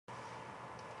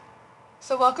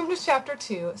So welcome to chapter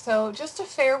 2. So just a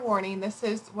fair warning, this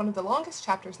is one of the longest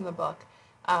chapters in the book,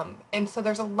 and so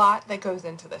there's a lot that goes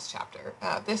into this chapter.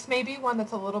 This may be one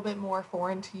that's a little bit more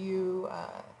foreign to you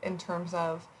in terms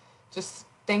of just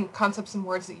concepts and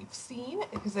words that you've seen,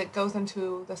 because it goes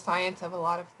into the science of a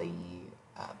lot of the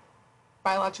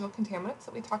biological contaminants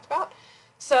that we talked about.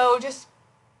 So just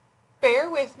bear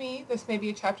with me. This may be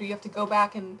a chapter you have to go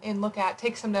back and look at,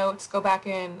 take some notes, go back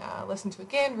and listen to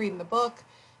again, read in the book,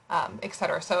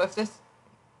 etc. So if this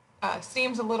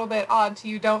seems a little bit odd to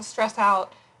you, don't stress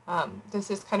out.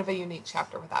 This is kind of a unique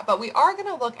chapter with that. But we are going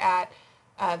to look at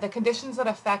the conditions that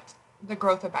affect the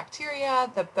growth of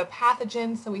bacteria, the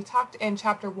pathogens. So we talked in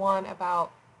chapter 1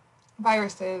 about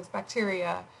viruses,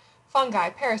 bacteria, fungi,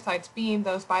 parasites being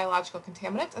those biological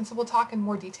contaminants. And so we'll talk in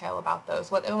more detail about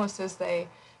those, what illnesses they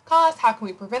cause, how can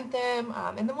we prevent them,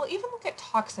 and then we'll even look at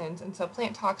toxins, and so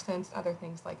plant toxins and other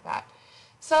things like that.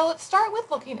 So let's start with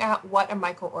looking at what a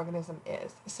microorganism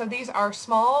is. So these are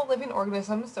small living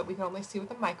organisms that we can only see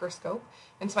with a microscope,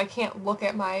 and so I can't look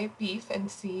at my beef and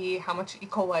see how much E.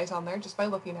 coli is on there just by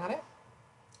looking at it.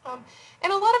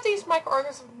 And a lot of these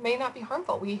microorganisms may not be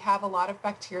harmful. We have a lot of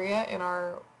bacteria in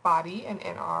our body and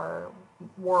in our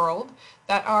world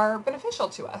that are beneficial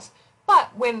to us.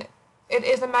 But when it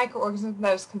is a microorganism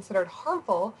that is considered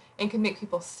harmful and can make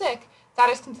people sick, that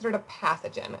is considered a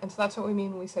pathogen. And so that's what we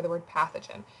mean when we say the word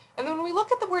pathogen. And then when we look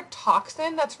at the word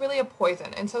toxin, that's really a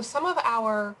poison. And so some of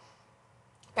our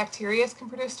bacteria can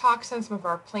produce toxins, some of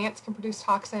our plants can produce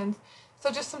toxins. So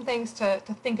just some things to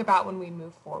think about when we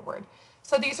move forward.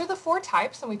 So these are the 4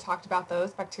 types, and we talked about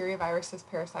those: bacteria, viruses,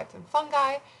 parasites, and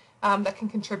fungi that can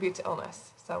contribute to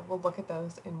illness. So we'll look at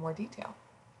those in more detail.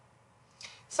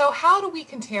 So how do we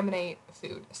contaminate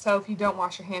food? So if you don't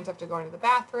wash your hands after going to the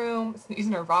bathroom,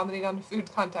 sneezing or vomiting on food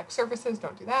contact surfaces,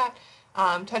 don't do that.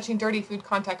 Touching dirty food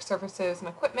contact surfaces and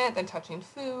equipment, then touching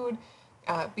food,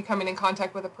 becoming in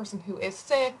contact with a person who is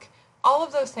sick, all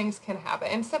of those things can happen,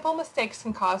 and simple mistakes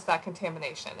can cause that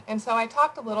contamination. And so I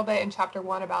talked a little bit in chapter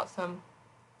 1 about some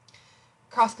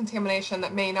cross-contamination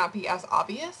that may not be as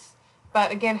obvious,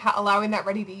 but again, allowing that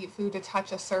ready-to-eat food to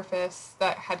touch a surface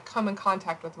that had come in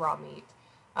contact with raw meat.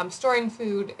 Storing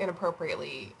food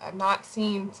inappropriately, not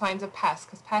seeing signs of pests,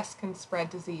 because pests can spread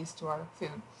disease to our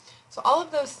food. So all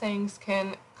of those things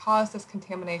can cause this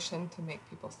contamination to make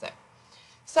people sick.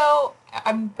 So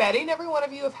I'm betting every one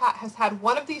of you has had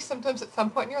one of these symptoms at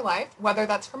some point in your life, whether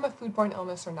that's from a foodborne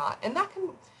illness or not. And that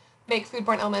can make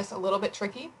foodborne illness a little bit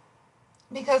tricky,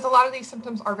 because a lot of these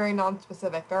symptoms are very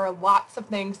nonspecific. There are lots of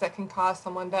things that can cause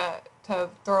someone to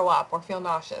throw up or feel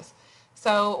nauseous.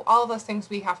 So all of those things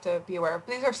we have to be aware of.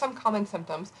 These are some common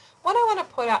symptoms. One I want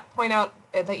to point out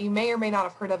that you may or may not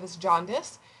have heard of is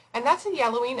jaundice, and that's a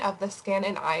yellowing of the skin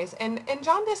and eyes. And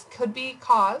jaundice could be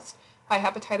caused by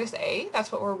hepatitis A.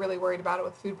 That's what we're really worried about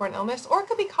with foodborne illness, or it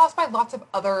could be caused by lots of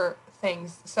other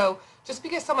things. So just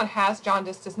because someone has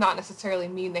jaundice does not necessarily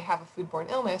mean they have a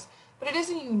foodborne illness, but it is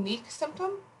a unique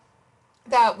symptom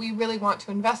that we really want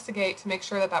to investigate to make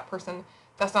sure that that person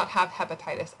does not have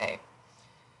hepatitis A.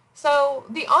 So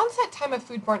the onset time of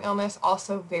foodborne illness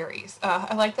also varies.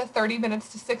 I like the 30 minutes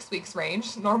to 6 weeks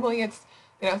range. Normally it's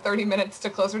 30 minutes to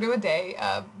closer to a day,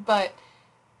 but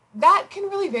that can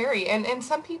really vary. And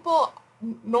some people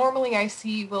normally I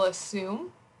see will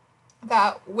assume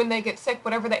that when they get sick,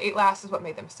 whatever they ate last is what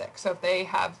made them sick. So if they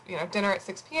have dinner at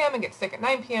 6 p.m. and get sick at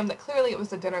 9 p.m., that clearly it was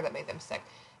the dinner that made them sick.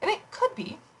 And it could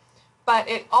be. But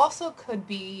it also could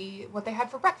be what they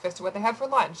had for breakfast or what they had for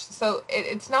lunch. So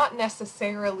it's not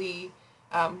necessarily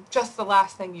just the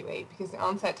last thing you ate, because the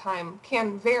onset time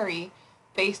can vary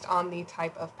based on the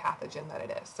type of pathogen that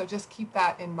it is. So just keep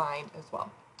that in mind as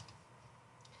well.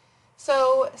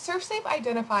 So SurfSafe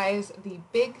identifies the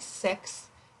big 6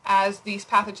 as these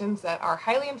pathogens that are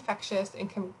highly infectious and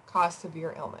can cause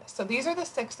severe illness. So these are the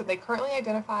 6 that they currently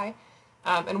identify,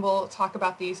 and we'll talk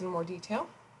about these in more detail.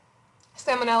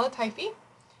 Salmonella typhi,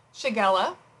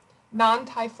 Shigella,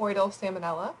 non-typhoidal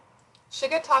salmonella,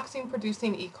 Shiga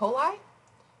toxin-producing E. coli,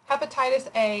 hepatitis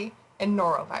A, and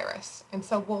norovirus. And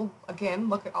so we'll, again,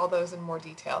 look at all those in more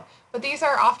detail. But these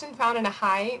are often found in a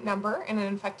high number in an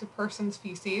infected person's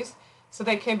feces, so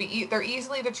they can be they're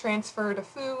easily to transfer to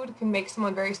food, can make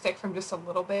someone very sick from just a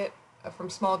little bit, from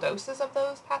small doses of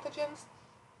those pathogens.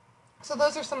 So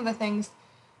those are some of the things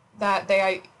that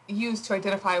they use to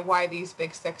identify why these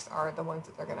big 6 are the ones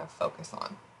that they're going to focus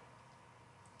on.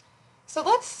 So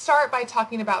let's start by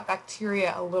talking about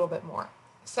bacteria a little bit more.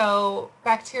 So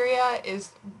bacteria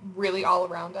is really all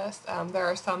around us. There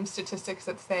are some statistics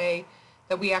that say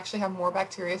that we actually have more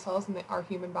bacteria cells in our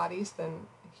human bodies than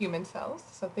human cells.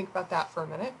 So think about that for a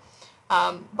minute.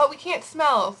 But we can't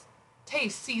smell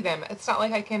see them. It's not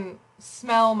like I can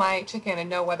smell my chicken and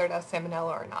know whether it has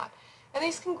salmonella or not. And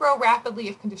these can grow rapidly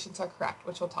if conditions are correct,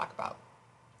 which we'll talk about.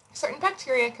 Certain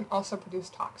bacteria can also produce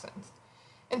toxins.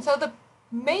 And so the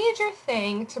major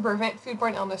thing to prevent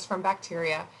foodborne illness from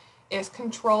bacteria is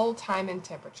control time and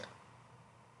temperature.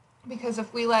 Because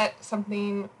if we let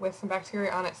something with some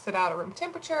bacteria on it sit out at room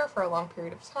temperature for a long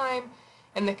period of time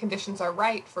and the conditions are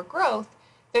right for growth,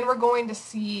 then we're going to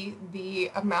see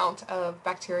the amount of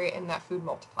bacteria in that food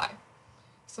multiply.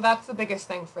 So that's the biggest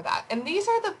thing for that. And these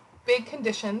are the big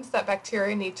conditions that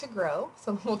bacteria need to grow.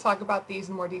 So we'll talk about these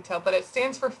in more detail, but it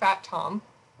stands for Fat Tom.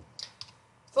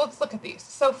 So let's look at these.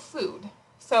 So food.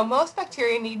 So most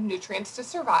bacteria need nutrients to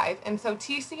survive, and so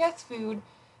TCS food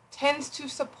tends to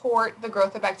support the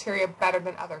growth of bacteria better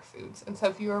than other foods. And so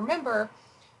if you remember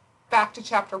back to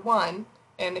chapter 1,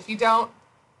 and if you don't,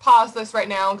 pause this right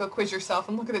now and go quiz yourself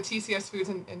and look at the TCS foods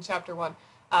in chapter 1.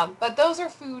 But those are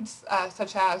foods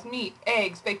such as meat,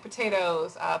 eggs, baked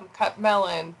potatoes, cut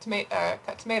melon,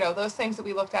 cut tomato, those things that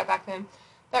we looked at back then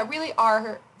that really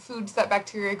are foods that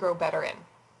bacteria grow better in.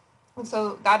 And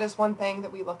so that is one thing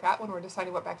that we look at when we're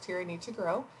deciding what bacteria need to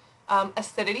grow.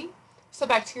 Acidity. So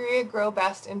bacteria grow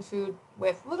best in food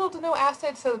with little to no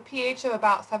acid, so the pH of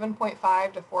about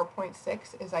 7.5 to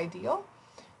 4.6 is ideal.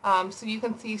 So you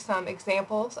can see some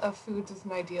examples of foods as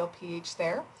an ideal pH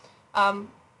there.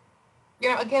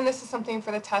 Again, this is something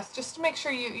for the test, just to make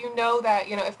sure you know that,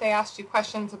 if they asked you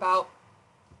questions about,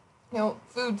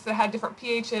 foods that had different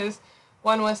pHs,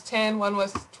 one was 10, one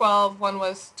was 12, one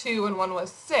was 2, and one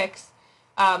was 6,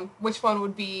 which one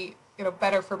would be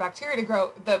better for bacteria to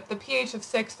grow? The pH of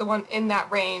 6, the one in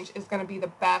that range, is going to be the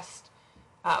best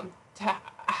to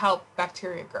help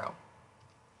bacteria grow.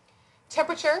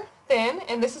 Temperature, then,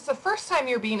 and this is the first time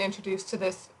you're being introduced to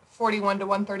this 41 to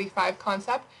 135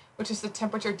 concept, which is the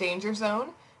temperature danger zone.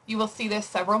 You will see this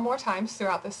several more times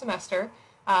throughout the semester,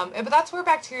 but that's where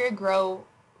bacteria grow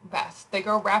best. They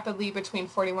grow rapidly between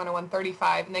 41 and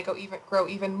 135, and they grow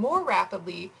even more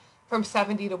rapidly from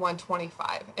 70 to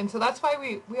 125. And so that's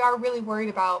why we are really worried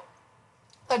about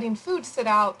letting food sit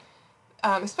out,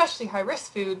 especially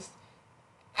high-risk foods,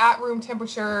 at room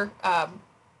temperature,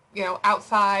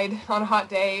 outside on a hot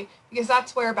day, because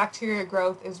that's where bacteria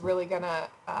growth is really going to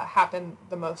happen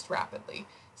the most rapidly.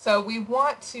 So we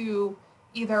want to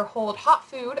either hold hot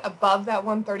food above that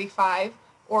 135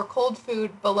 or cold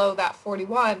food below that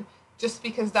 41, just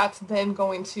because that's then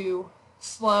going to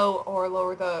slow or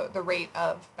lower the rate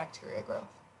of bacteria growth.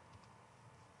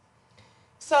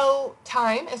 So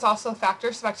time is also a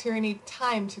factor, so bacteria need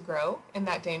time to grow in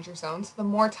that danger zone. So the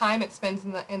more time it spends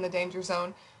in the danger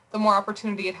zone, the more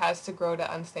opportunity it has to grow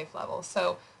to unsafe levels.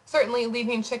 So certainly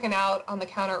leaving chicken out on the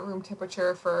counter at room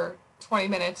temperature for 20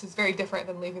 minutes is very different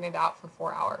than leaving it out for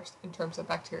 4 hours in terms of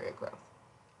bacteria growth.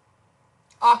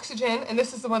 Oxygen, and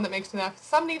this is the one that makes me laugh.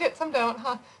 Some need it, some don't,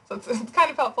 huh? So it's kind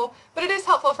of helpful, but it is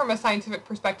helpful from a scientific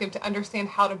perspective to understand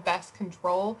how to best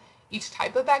control each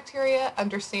type of bacteria,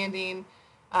 understanding,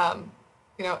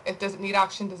 if does it need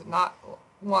oxygen, does it not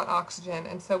want oxygen,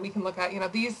 and so we can look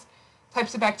at, these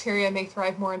types of bacteria may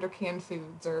thrive more under canned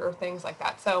foods or things like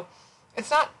that. So it's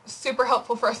not super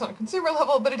helpful for us on a consumer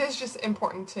level, but it is just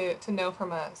important to know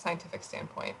from a scientific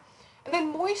standpoint. And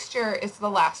then moisture is the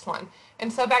last one.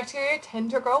 And so bacteria tend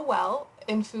to grow well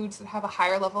in foods that have a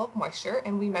higher level of moisture,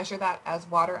 and we measure that as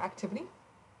water activity.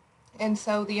 And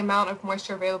so the amount of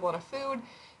moisture available in a food,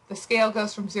 the scale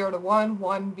goes from 0 to 1,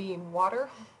 1 being water.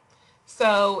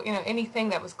 So, anything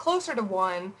that was closer to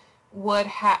 1 would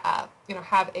have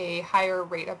a higher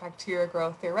rate of bacteria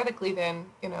growth theoretically than,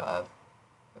 a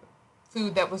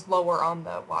food that was lower on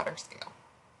the water scale.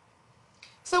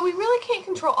 So we really can't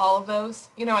control all of those.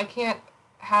 I can't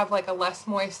have like a less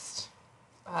moist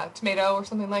tomato or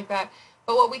something like that.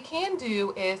 But what we can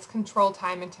do is control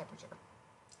time and temperature.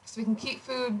 So we can keep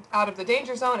food out of the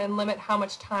danger zone and limit how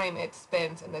much time it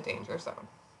spends in the danger zone.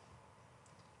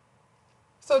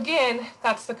 So again,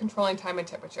 that's the controlling time and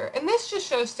temperature. And this just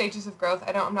shows stages of growth.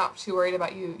 I'm not too worried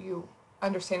about you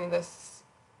understanding this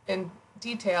in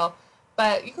detail,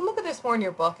 but you can look at this more in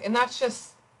your book, and that's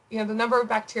just the number of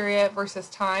bacteria versus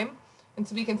time. And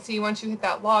so we can see once you hit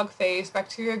that log phase,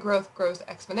 bacteria growth grows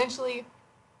exponentially.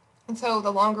 And so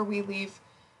the longer we leave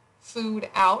food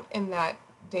out in that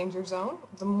danger zone,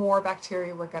 the more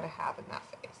bacteria we're going to have in that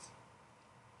phase.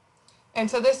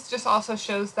 And so this just also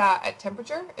shows that at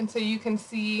temperature. And so you can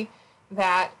see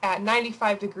that at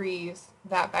 95 degrees,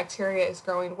 that bacteria is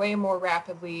growing way more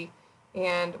rapidly,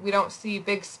 and we don't see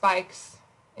big spikes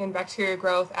in bacteria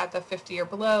growth at the 50 or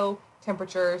below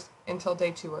temperatures until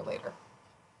day 2 or later.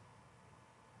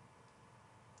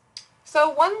 So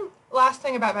one last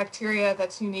thing about bacteria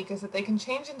that's unique is that they can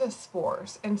change into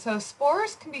spores. And so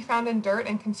spores can be found in dirt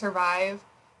and can survive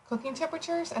cooking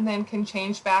temperatures and then can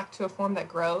change back to a form that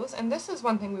grows. And this is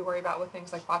one thing we worry about with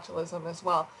things like botulism as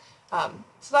well.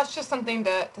 So that's just something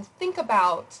to think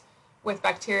about with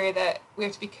bacteria, that we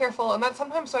have to be careful. And that's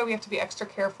sometimes why we have to be extra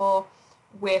careful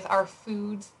with our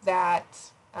foods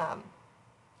that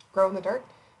grow in the dirt,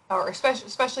 or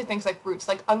especially things like roots,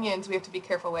 like onions we have to be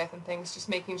careful with, and things, just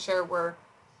making sure we're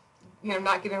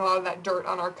not getting a lot of that dirt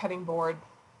on our cutting board,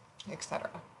 etc.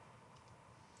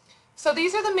 So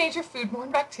these are the major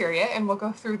foodborne bacteria, and we'll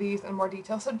go through these in more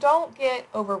detail. So don't get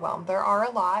overwhelmed. There are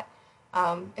a lot.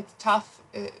 It's tough.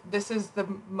 This is the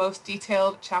most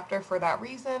detailed chapter for that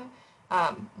reason.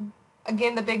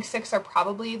 Again, the big six are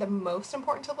probably the most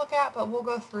important to look at, but we'll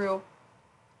go through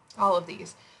all of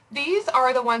these. These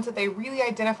are the ones that they really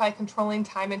identify. Controlling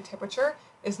time and temperature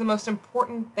is the most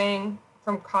important thing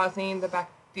from causing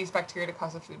these bacteria to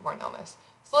cause a foodborne illness.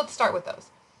 So let's start with those.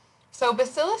 So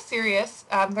Bacillus cereus,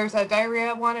 there's a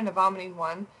diarrhea one and a vomiting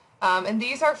one, and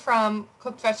these are from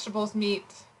cooked vegetables,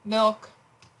 meat, milk.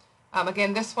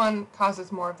 Again, this one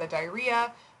causes more of the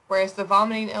diarrhea, whereas the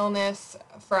vomiting illness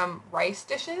from rice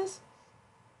dishes,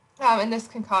 and this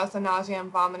can cause the nausea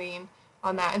and vomiting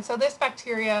on that. And so this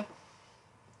bacteria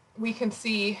we can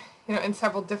see, in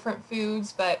several different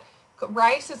foods, but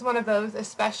rice is one of those.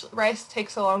 Especially rice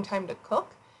takes a long time to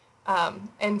cook,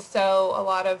 and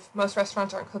so most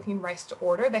restaurants aren't cooking rice to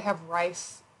order. They have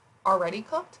rice already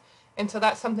cooked, and so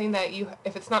that's something that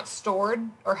if it's not stored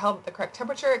or held at the correct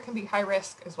temperature, it can be high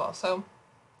risk as well. So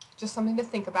just something to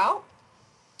think about.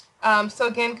 So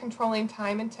again, controlling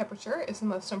time and temperature is the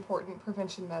most important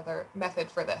prevention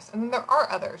method for this. And then there are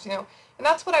others, and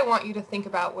that's what I want you to think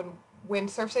about when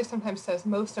Surfsafe sometimes says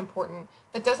most important.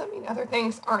 That doesn't mean other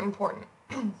things aren't important.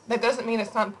 That doesn't mean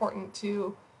it's not important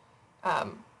to,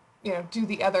 do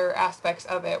the other aspects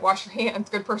of it. Wash your hands,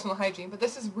 good personal hygiene. But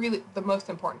this is really the most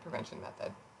important prevention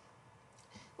method.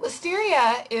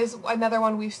 Listeria is another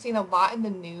one we've seen a lot in the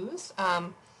news.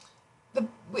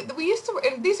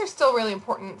 These are still really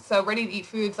important. So ready-to-eat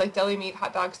foods like deli meat,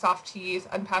 hot dogs, soft cheese,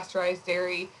 unpasteurized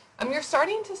dairy. You're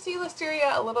starting to see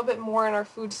Listeria a little bit more in our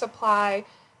food supply,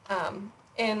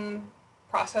 in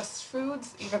processed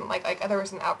foods. Even like there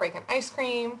was an outbreak in ice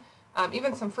cream.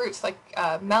 Even some fruits like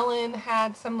melon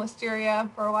had some Listeria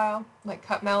for a while, like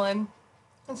cut melon.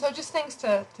 And so just things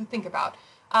to think about.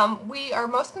 We are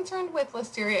most concerned with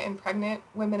Listeria in pregnant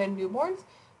women and newborns.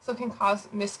 So it can cause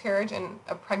miscarriage in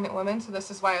a pregnant woman. So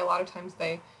this is why a lot of times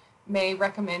they may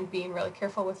recommend being really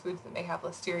careful with foods that may have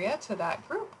Listeria to that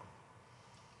group.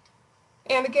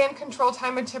 And again, control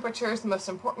time and temperature is the most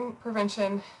important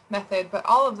prevention method, but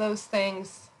all of those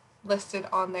things listed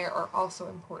on there are also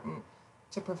important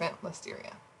to prevent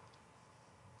Listeria.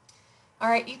 All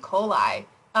right, E. coli.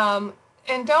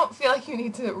 And don't feel like you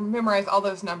need to memorize all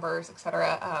those numbers,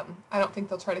 etc. I don't think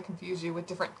they'll try to confuse you with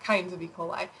different kinds of E.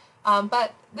 coli.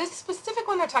 But this specific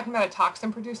one, they're talking about a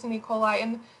toxin-producing E. coli,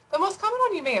 and the most common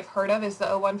one you may have heard of is the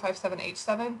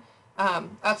O157H7.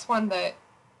 That's one that,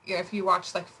 if you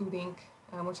watch like Food Inc.,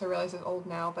 which I realize is old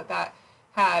now, but that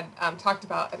had talked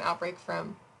about an outbreak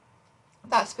from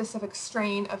that specific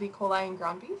strain of E. coli in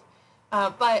ground beef.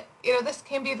 But this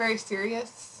can be a very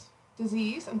serious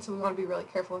disease, and so we want to be really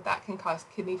careful with that. It can cause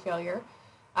kidney failure.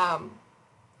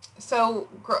 So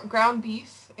ground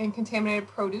beef and contaminated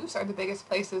produce are the biggest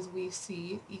places we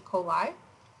see E. coli.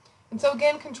 And so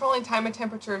again, controlling time and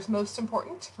temperature is most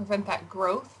important to prevent that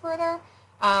growth further.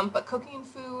 But cooking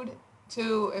food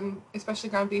and especially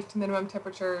ground beef, to minimum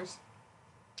temperatures,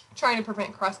 trying to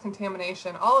prevent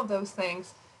cross-contamination, all of those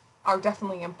things are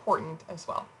definitely important as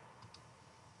well.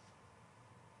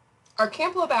 Our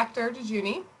Campylobacter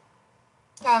jejuni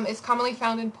is commonly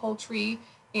found in poultry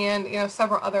and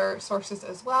several other sources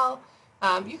as well.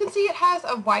 You can see it has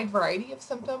a wide variety of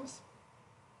symptoms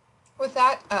with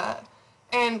that,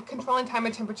 and controlling time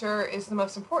and temperature is the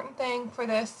most important thing for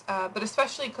this, but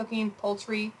especially cooking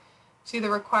poultry to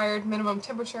the required minimum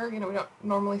temperature. We don't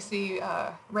normally see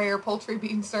rare poultry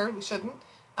being served. We shouldn't.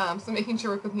 So making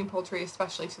sure we're cooking poultry,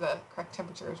 especially to the correct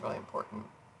temperature, is really important.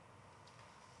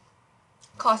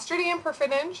 Clostridium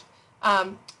perfringens.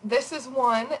 This is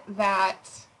one that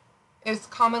is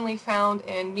commonly found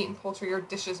in meat and poultry or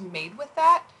dishes made with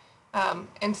that.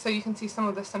 And so you can see some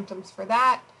of the symptoms for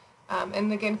that.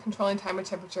 And again, controlling time and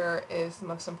temperature is the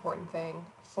most important thing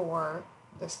for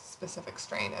this specific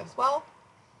strain as well.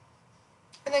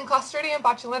 And then Clostridium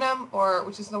botulinum,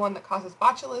 which is the one that causes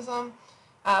botulism.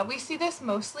 We see this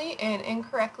mostly in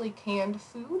incorrectly canned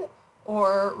food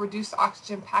or reduced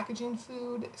oxygen packaging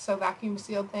food, so vacuum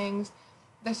sealed things.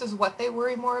 This is what they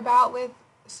worry more about with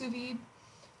sous vide.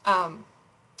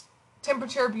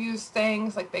 Temperature abused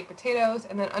things like baked potatoes,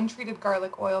 and then untreated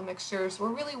garlic oil mixtures. We're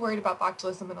really worried about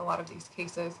botulism in a lot of these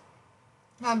cases.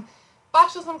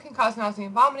 Botulism can cause nausea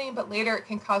and vomiting, but later it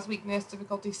can cause weakness,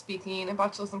 difficulty speaking, and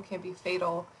botulism can be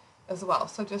fatal as well.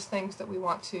 So just things that we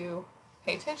want to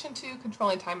pay attention to.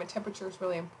 Controlling time and temperature is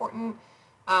really important.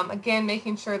 Again,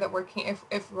 making sure that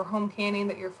if we're home canning,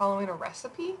 that you're following a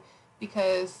recipe,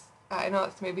 because I know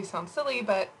it maybe sounds silly,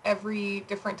 but every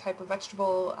different type of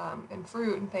vegetable and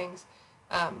fruit and things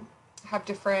have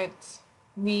different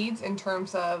needs in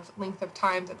terms of length of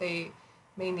time that they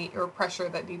may need, or pressure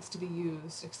that needs to be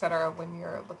used, etc., when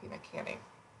you're looking at canning.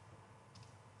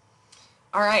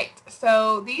 All right,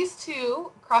 so these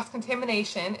two,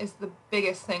 cross-contamination is the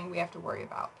biggest thing we have to worry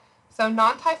about. So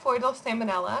non-typhoidal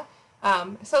salmonella.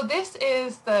 So this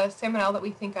is the salmonella that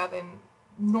we think of in,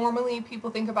 normally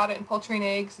people think about it in poultry and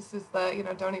eggs. This is the,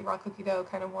 don't eat raw cookie dough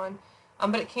kind of one.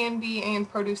 But it can be in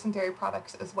produce and dairy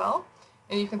products as well.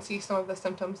 And you can see some of the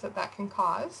symptoms that can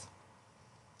cause.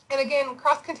 And again,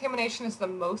 cross-contamination is the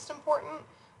most important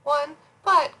one,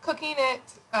 but cooking it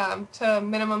to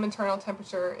minimum internal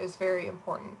temperature is very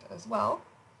important as well.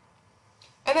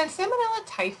 And then Salmonella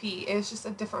typhi is just a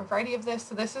different variety of this.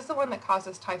 So this is the one that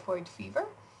causes typhoid fever.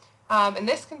 And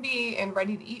this can be in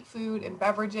ready-to-eat food and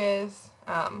beverages.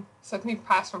 So it can be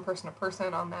passed from person to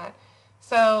person on that.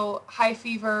 So high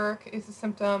fever is a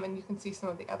symptom, and you can see some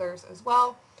of the others as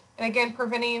well. And again,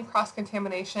 preventing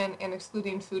cross-contamination and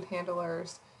excluding food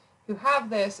handlers who have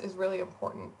this is really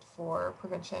important for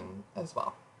prevention as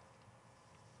well.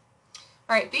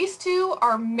 All right, these two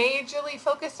are majorly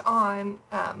focused on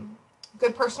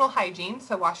good personal hygiene,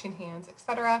 so washing hands,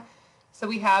 etc. So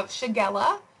we have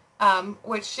Shigella,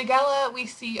 which Shigella we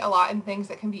see a lot in things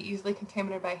that can be easily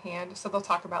contaminated by hand. So they'll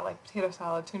talk about like potato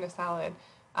salad, tuna salad,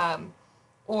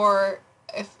 or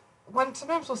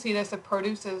sometimes we'll see this if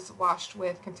produce is washed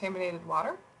with contaminated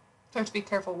water. So we have to be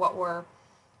careful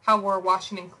how we're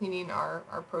washing and cleaning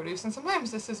our produce. And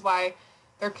sometimes this is why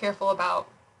they're careful about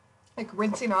like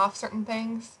rinsing off certain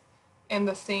things in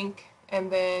the sink,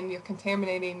 and then you're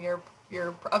contaminating your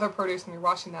other produce and you're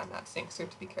washing that in that sink. So you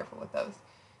have to be careful with those.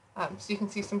 So you can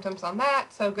see symptoms on that.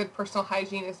 So good personal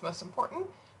hygiene is most important,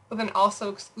 but then also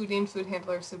excluding food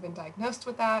handlers who've been diagnosed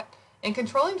with that. And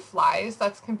controlling flies,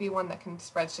 that can be one that can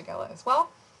spread Shigella as well.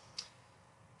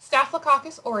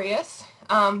 Staphylococcus aureus.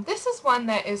 This is one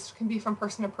that can be from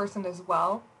person to person as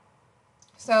well.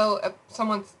 So if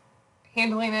someone's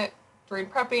handling it during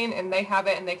prepping and they have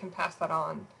it and they can pass that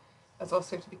on as well,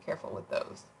 so you have to be careful with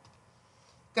those.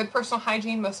 Good personal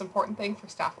hygiene, most important thing for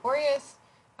Staph aureus.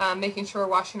 Making sure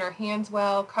we're washing our hands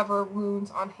well, cover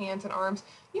wounds on hands and arms.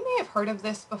 You may have heard of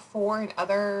this before in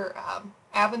other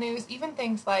avenues, even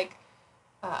things like,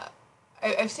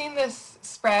 I've seen this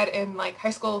spread in like high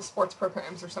school sports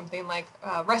programs or something, like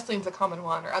wrestling's a common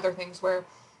one, or other things where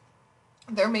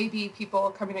there may be people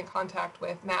coming in contact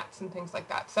with mats and things like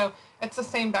that. So it's the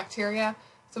same bacteria,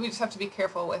 so we just have to be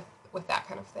careful with that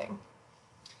kind of thing.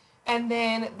 And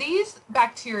then these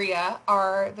bacteria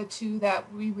are the two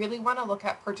that we really want to look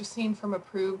at purchasing from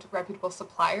approved, reputable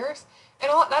suppliers.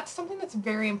 And that's something that's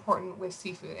very important with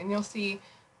seafood. And you'll see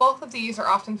both of these are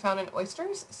often found in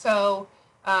oysters. So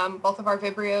both of our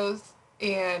Vibrios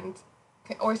and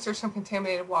oysters from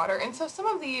contaminated water. And so some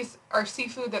of these are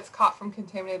seafood that's caught from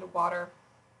contaminated water.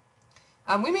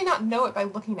 We may not know it by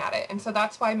looking at it. And so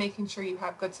that's why making sure you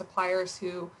have good suppliers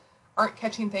who aren't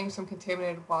catching things from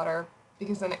contaminated water,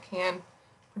 because then it can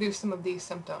produce some of these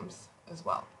symptoms as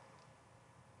well.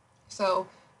 So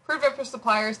approved reputable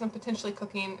suppliers, then potentially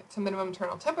cooking to minimum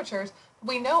internal temperatures.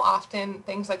 We know often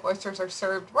things like oysters are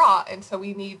served raw, and so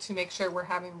we need to make sure we're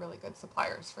having really good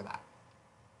suppliers for that.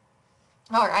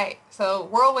 All right, so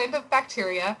whirlwind of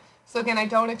bacteria. So again, I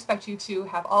don't expect you to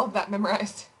have all of that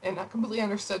memorized and not completely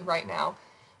understood right now,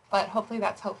 but hopefully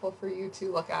that's helpful for you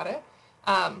to look at it.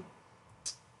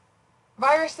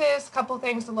 Viruses, a couple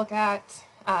things to look at,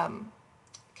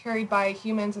 carried by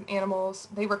humans and animals.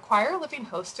 They require living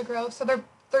hosts to grow, so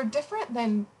they're different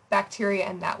than bacteria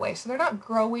in that way. So they're not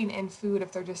growing in food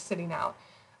if they're just sitting out,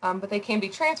 but they can be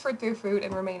transferred through food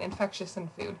and remain infectious in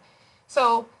food.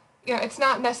 So it's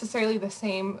not necessarily the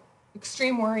same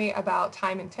extreme worry about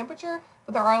time and temperature,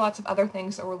 but there are lots of other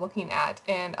things that we're looking at,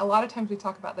 and a lot of times we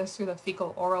talk about this through the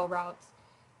fecal-oral routes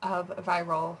of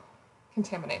viral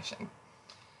contamination.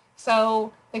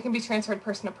 So they can be transferred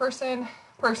person to person,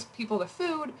 people to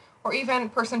food, or even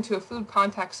person to a food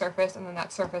contact surface, and then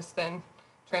that surface then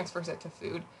transfers it to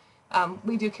food.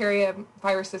 We do carry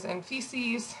viruses in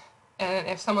feces, and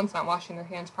if someone's not washing their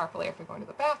hands properly after going to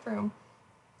the bathroom,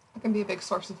 it can be a big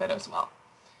source of it as well.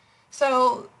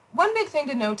 So One big thing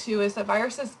to know too is that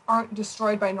viruses aren't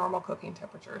destroyed by normal cooking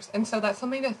temperatures, and so that's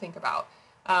something to think about.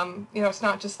 It's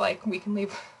not just like we can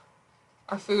leave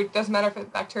our food, doesn't matter if it's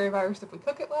bacteria virus if we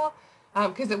cook it well,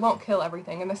 because it won't kill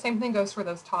everything. And the same thing goes for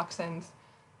those toxins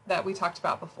that we talked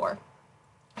about before.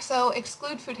 So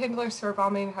exclude food handlers who are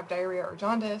vomiting, have diarrhea or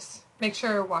jaundice. Make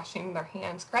sure you're washing their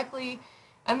hands correctly,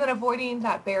 and then avoiding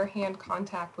that bare hand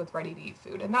contact with ready-to-eat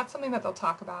food. And that's something that they'll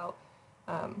talk about.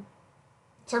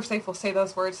 ServSafe will say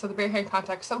those words. So the bare hand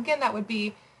contact. So again, that would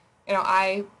be,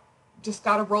 I just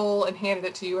got a roll and handed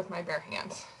it to you with my bare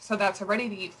hands. So that's a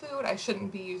ready-to-eat food. I should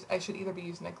either be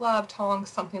using a glove, tongs,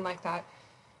 something like that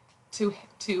to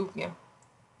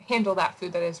handle that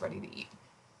food that is ready to eat.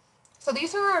 So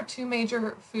these are our two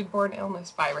major foodborne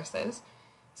illness viruses.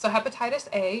 So hepatitis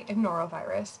A and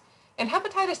norovirus. And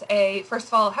hepatitis A, first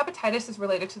of all, hepatitis is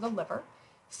related to the liver.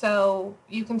 So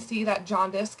you can see that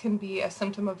jaundice can be a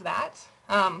symptom of that.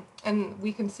 And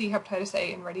we can see hepatitis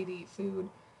A in ready-to-eat food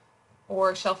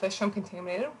or shellfish from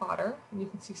contaminated water. And you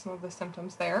can see some of the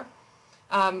symptoms there.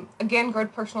 Again,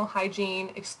 good personal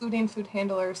hygiene, excluding food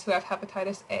handlers who have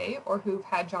hepatitis A or who've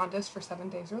had jaundice for 7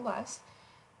 days or less.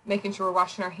 Making sure we're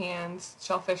washing our hands,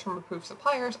 shellfish from approved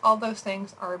suppliers, all those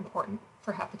things are important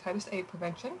for hepatitis A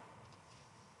prevention.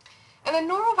 And then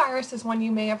norovirus is one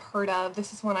you may have heard of.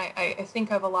 This is one I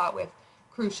think of a lot with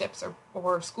cruise ships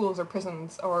or schools or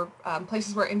prisons or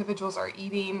places where individuals are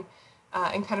eating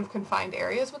in kind of confined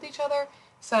areas with each other.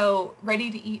 So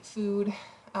ready-to-eat food,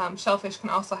 shellfish can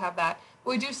also have that.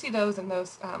 But we do see those in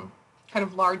those kind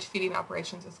of large feeding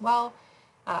operations as well.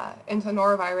 And so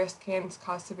norovirus can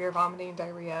cause severe vomiting,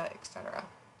 diarrhea, etc.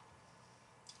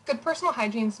 Good personal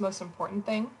hygiene is the most important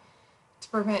thing to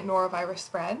prevent norovirus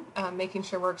spread, making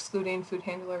sure we're excluding food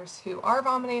handlers who are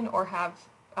vomiting or have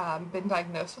been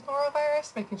diagnosed with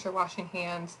norovirus, making sure washing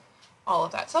hands, all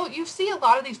of that. So you see a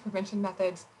lot of these prevention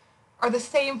methods are the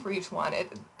same for each one.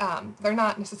 They're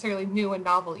not necessarily new and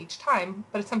novel each time,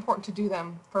 but it's important to do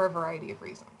them for a variety of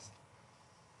reasons.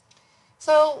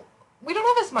 So we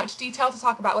don't have as much detail to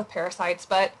talk about with parasites,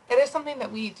 but it is something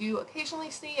that we do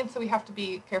occasionally see, and so we have to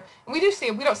be careful. And we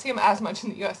don't see them as much in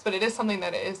the U.S., but it is something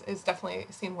that is definitely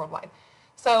seen worldwide.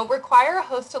 So require a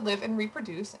host to live and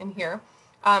reproduce in here.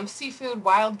 Seafood,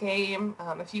 wild game,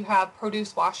 if you have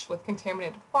produce washed with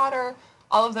contaminated water,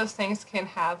 all of those things can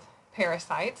have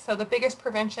parasites. So the biggest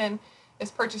prevention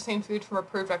is purchasing food from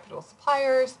approved reputable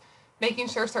suppliers, making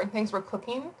sure certain things we're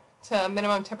cooking to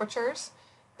minimum temperatures,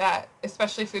 that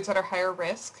especially foods that are higher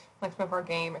risk, like some of our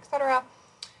game, etc.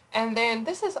 And then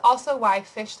this is also why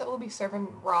fish that will be served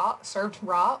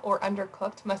raw or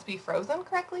undercooked must be frozen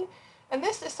correctly. And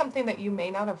this is something that you may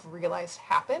not have realized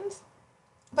happens.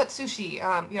 But sushi,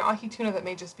 ahi tuna that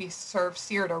may just be served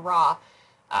seared or raw,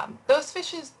 those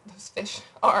fish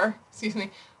are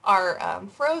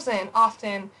frozen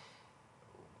often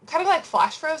kind of like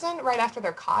flash frozen right after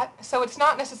they're caught. So it's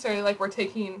not necessarily like we're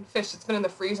taking fish that's been in the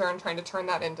freezer and trying to turn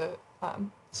that into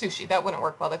sushi. That wouldn't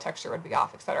work well. The texture would be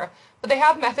off, etc. But they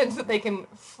have methods that they can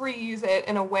freeze it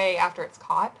in a way after it's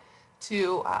caught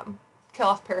to kill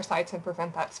off parasites and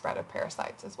prevent that spread of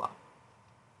parasites as well.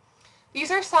 These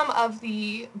are some of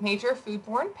the major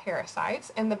foodborne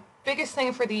parasites, and the biggest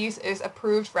thing for these is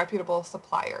approved reputable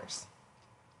suppliers.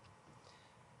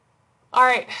 All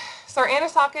right, so our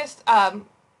anisakis,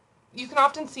 you can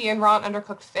often see in raw and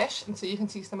undercooked fish, and so you can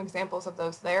see some examples of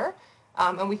those there.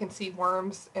 And we can see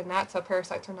worms in that, so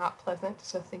parasites are not pleasant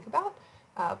to think about.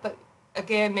 But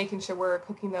again, making sure we're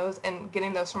cooking those and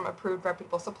getting those from approved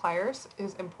reputable suppliers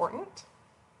is important.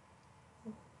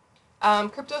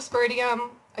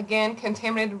 Cryptosporidium, again,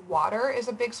 contaminated water is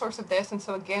a big source of this, and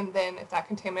so again, then if that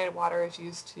contaminated water is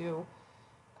used to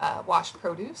wash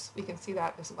produce, we can see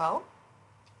that as well.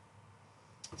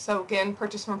 So again,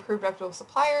 purchase from approved reputable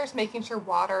suppliers, making sure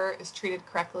water is treated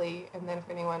correctly, and then if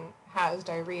anyone has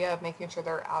diarrhea, making sure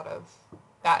they're out of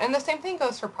that. And the same thing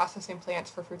goes for processing plants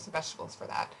for fruits and vegetables for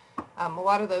that. A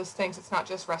lot of those things, it's not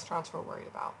just restaurants we're worried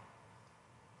about.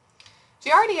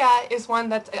 Giardia is one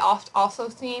that's also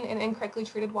seen in incorrectly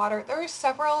treated water. There are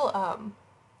several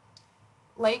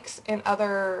lakes and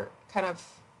other kind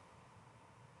of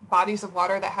bodies of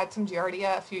water that had some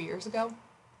Giardia a few years ago.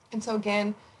 And so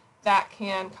again, that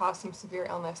can cause some severe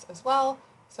illness as well.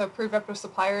 So approved reputable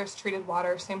suppliers, treated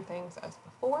water, same things as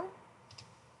before.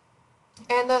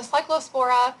 And the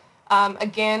Cyclospora,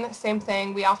 again, same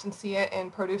thing. We often see it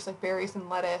in produce like berries and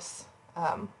lettuce,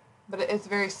 but it's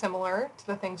very similar to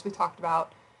the things we talked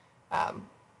about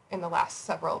in the last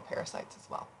several parasites as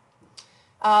well.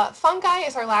 Fungi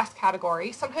is our last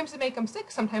category. Sometimes they make them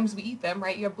sick, sometimes we eat them,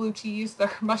 right? You have blue cheese, there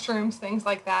are mushrooms, things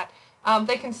like that.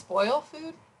 They can spoil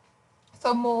food.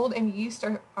 So mold and yeast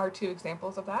are two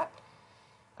examples of that.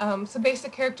 So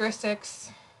basic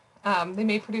characteristics, they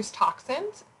may produce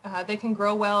toxins. They can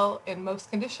grow well in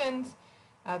most conditions.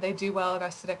 They do well in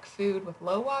acidic food with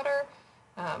low water.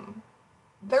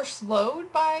 They're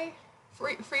slowed by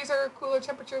freezer cooler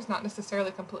temperatures, not necessarily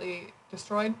completely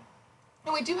destroyed.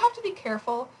 And we do have to be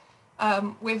careful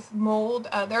with mold.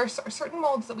 There are certain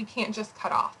molds that we can't just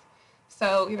cut off.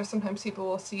 So, sometimes people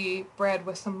will see bread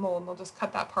with some mold and they'll just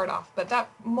cut that part off. But that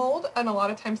mold, and a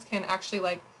lot of times, can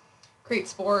actually create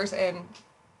spores, and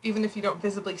even if you don't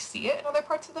visibly see it in other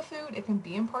parts of the food, it can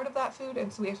be in part of that food,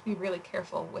 and so we have to be really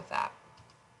careful with that.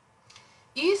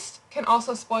 Yeast can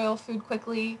also spoil food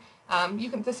quickly.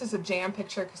 This is a jam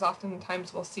picture because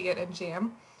oftentimes we'll see it in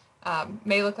jam.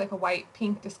 May look like a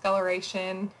white-pink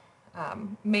discoloration,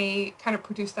 may kind of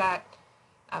produce that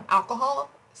alcohol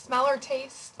smell or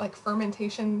taste, like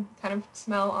fermentation kind of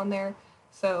smell on there,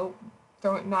 so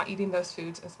they're not eating those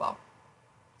foods as well.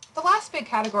 The last big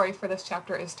category for this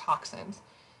chapter is toxins,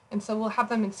 and so we'll have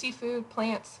them in seafood,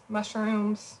 plants,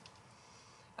 mushrooms.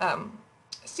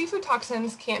 Seafood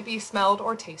toxins can't be smelled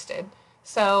or tasted,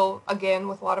 so again,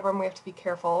 with a lot of them we have to be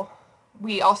careful.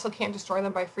 We also can't destroy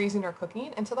them by freezing or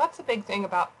cooking, and so that's a big thing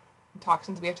about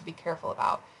toxins we have to be careful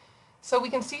about. So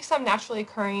we can see some naturally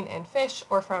occurring in fish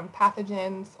or from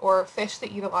pathogens or fish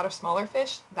that eat a lot of smaller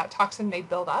fish. That toxin may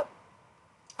build up.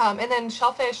 And then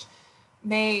shellfish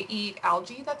may eat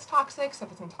algae that's toxic, so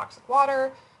if it's in toxic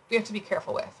water, we have to be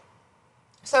careful with.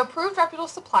 So approved reputable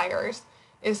suppliers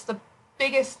is the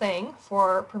biggest thing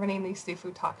for preventing these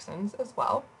seafood toxins as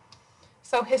well.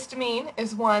 So histamine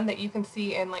is one that you can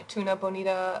see in tuna,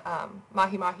 bonita,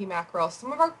 mahi-mahi, mackerel,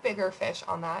 some of our bigger fish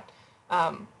on that.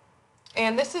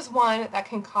 And this is one that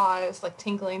can cause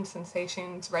tingling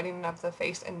sensations, reddening of the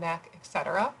face and neck,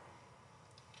 etc.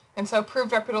 And so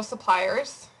approved reputable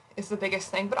suppliers is the biggest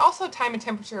thing, but also time and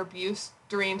temperature abuse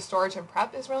during storage and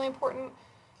prep is really important.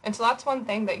 And so that's one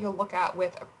thing that you'll look at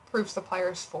with approved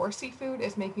suppliers for seafood,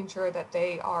 is making sure that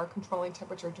they are controlling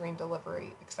temperature during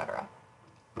delivery, etc.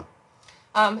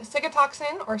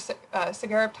 Ciguatoxin or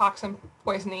cigaratoxin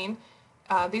poisoning.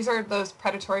 These are those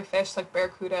predatory fish like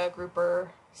barracuda,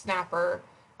 grouper, snapper.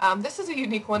 This is a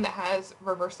unique one that has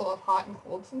reversal of hot and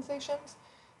cold sensations.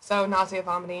 So nausea,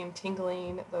 vomiting,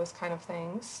 tingling, those kind of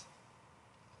things.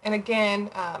 And again,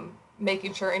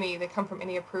 making sure they come from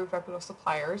any approved reputable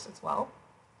suppliers as well.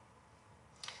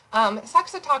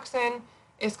 Saxitoxin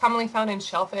is commonly found in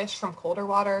shellfish from colder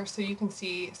water, so you can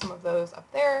see some of those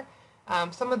up there.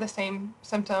 Some of the same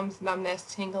symptoms,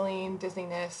 numbness, tingling,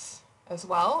 dizziness as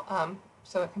well.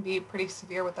 So it can be pretty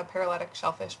severe with the paralytic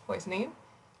shellfish poisoning.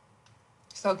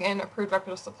 So again, approved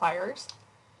reputable suppliers.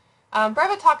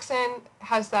 Brevetoxin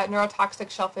has that neurotoxic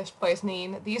shellfish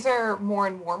poisoning. These are more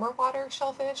in warmer water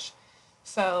shellfish.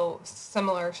 So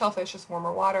similar, shellfish is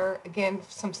warmer water. Again,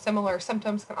 some similar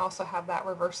symptoms can also have that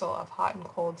reversal of hot and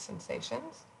cold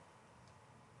sensations.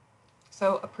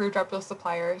 So approved reputable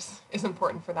suppliers is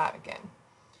important for that again.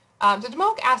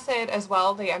 Didomic acid as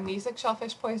well, the amnesic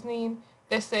shellfish poisoning.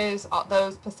 This is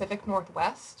those Pacific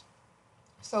Northwest.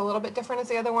 So a little bit different as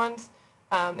the other ones.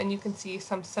 And you can see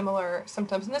some similar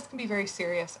symptoms, and this can be very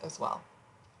serious as well.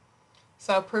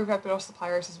 So approved reputable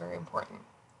suppliers is very important.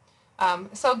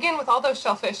 So again, with all those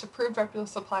shellfish, approved reputable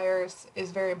suppliers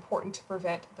is very important to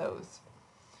prevent those.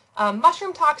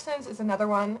 Mushroom toxins is another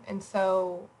one, and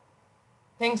so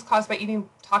things caused by eating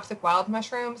toxic wild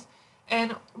mushrooms.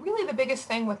 And really the biggest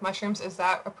thing with mushrooms is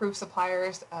that approved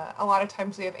suppliers, a lot of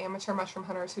times we have amateur mushroom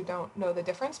hunters who don't know the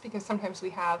difference, because sometimes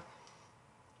we have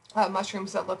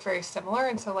mushrooms that look very similar,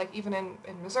 and so even in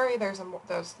Missouri there's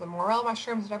the morel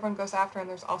mushrooms that everyone goes after, and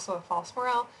there's also a false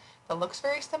morel that looks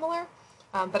very similar,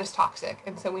 but is toxic,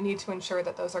 and so we need to ensure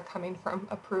that those are coming from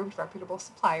approved reputable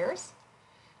suppliers.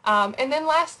 And then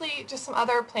lastly, just some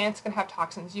other plants can have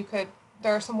toxins.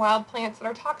 There are some wild plants that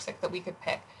are toxic that we could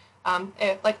pick.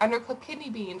 Undercooked kidney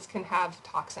beans can have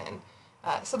toxin.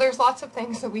 So there's lots of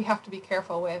things that we have to be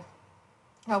careful with.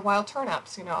 Wild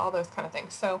turnips, all those kind of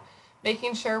things. So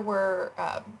making sure we're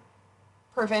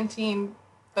preventing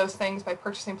those things by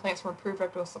purchasing plants from approved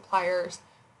reputable suppliers,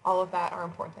 all of that are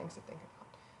important things to think about.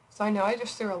 So I know I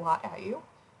just threw a lot at you.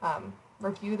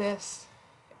 Review this.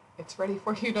 It's ready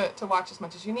for you to watch as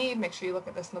much as you need. Make sure you look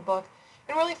at this in the book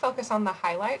and really focus on the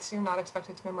highlights. You're not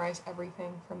expected to memorize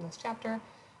everything from this chapter,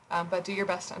 but do your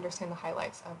best to understand the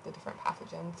highlights of the different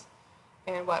pathogens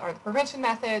and what are the prevention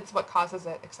methods, what causes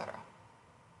it, etc.